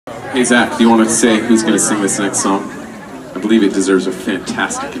Hey Zach, do you want to say who's going to sing this next song? I believe it deserves a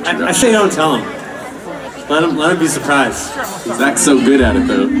fantastic introduction. I say don't tell him. Let him be surprised. Zach's so good at it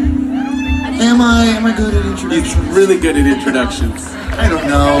though. Am I good at introductions? He's really good at introductions. I don't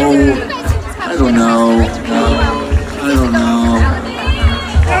know. I don't know. I don't know.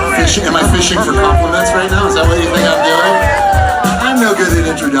 Am I fishing for compliments right now? Is that what you think I'm doing? I'm no good at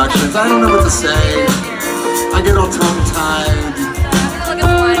introductions. I don't know what to say. I get all tongue-tied.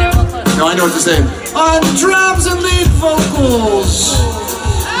 No, I know what to say. On drums and lead vocals,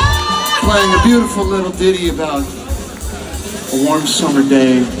 playing a beautiful little ditty about a warm summer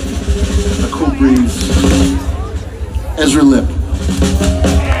day, a cool breeze. Ezra Lip.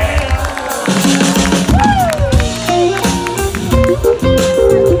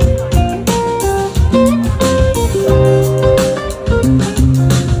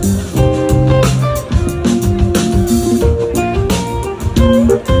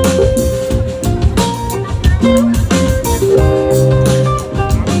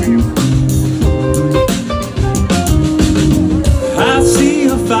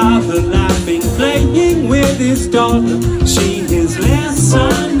 His daughter, she is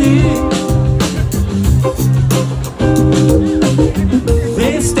listening.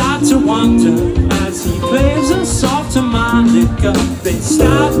 They start to wonder as he plays a soft harmonica. They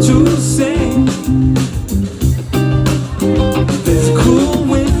start to sing. There's a cool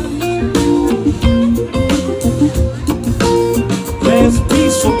wind, there's a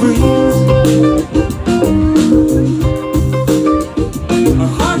peaceful breeze. Our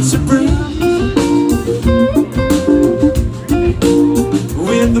hearts are breathing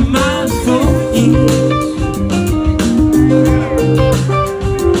with the mindful ease.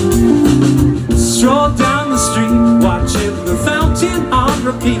 Stroll down the street, watching the fountain on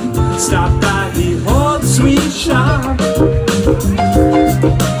repeat. Stop by the old sweet shop.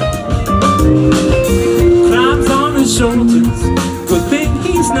 Climbs on his shoulders, good thing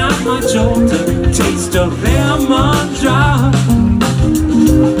he's not much older. Taste of lemon drop.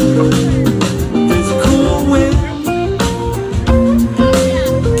 There's a cool wind,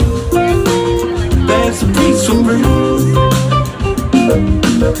 there's a peaceful breeze.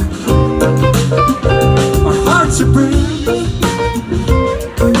 Our hearts are breathing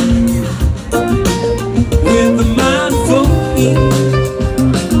with the mindful ease.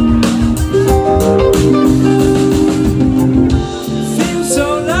 Feels so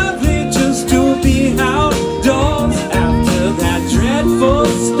lovely just to be outdoors after that dreadful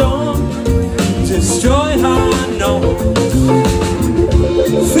storm destroyed our unknown.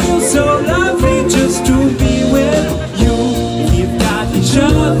 Feels so lovely just to be with you. We've got each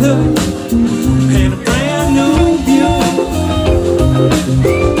other and a brand new view.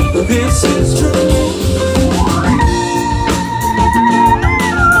 This is true.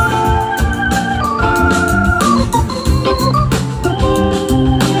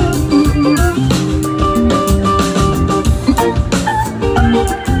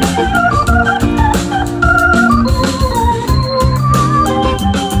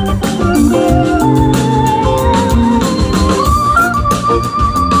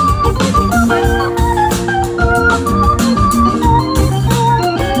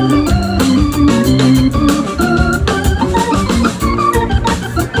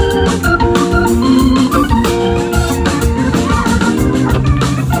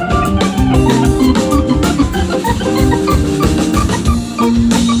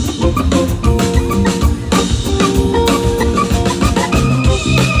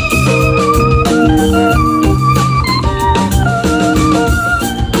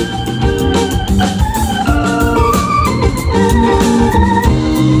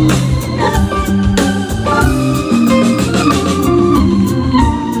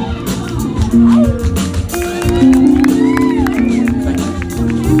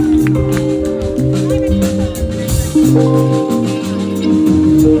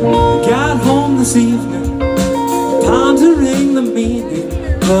 Got home this evening, pondering the meaning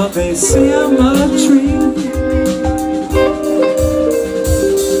of a symmetry.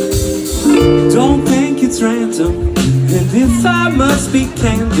 Don't think it's random, and if I must be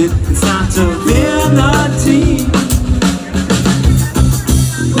candid, it's not divinity.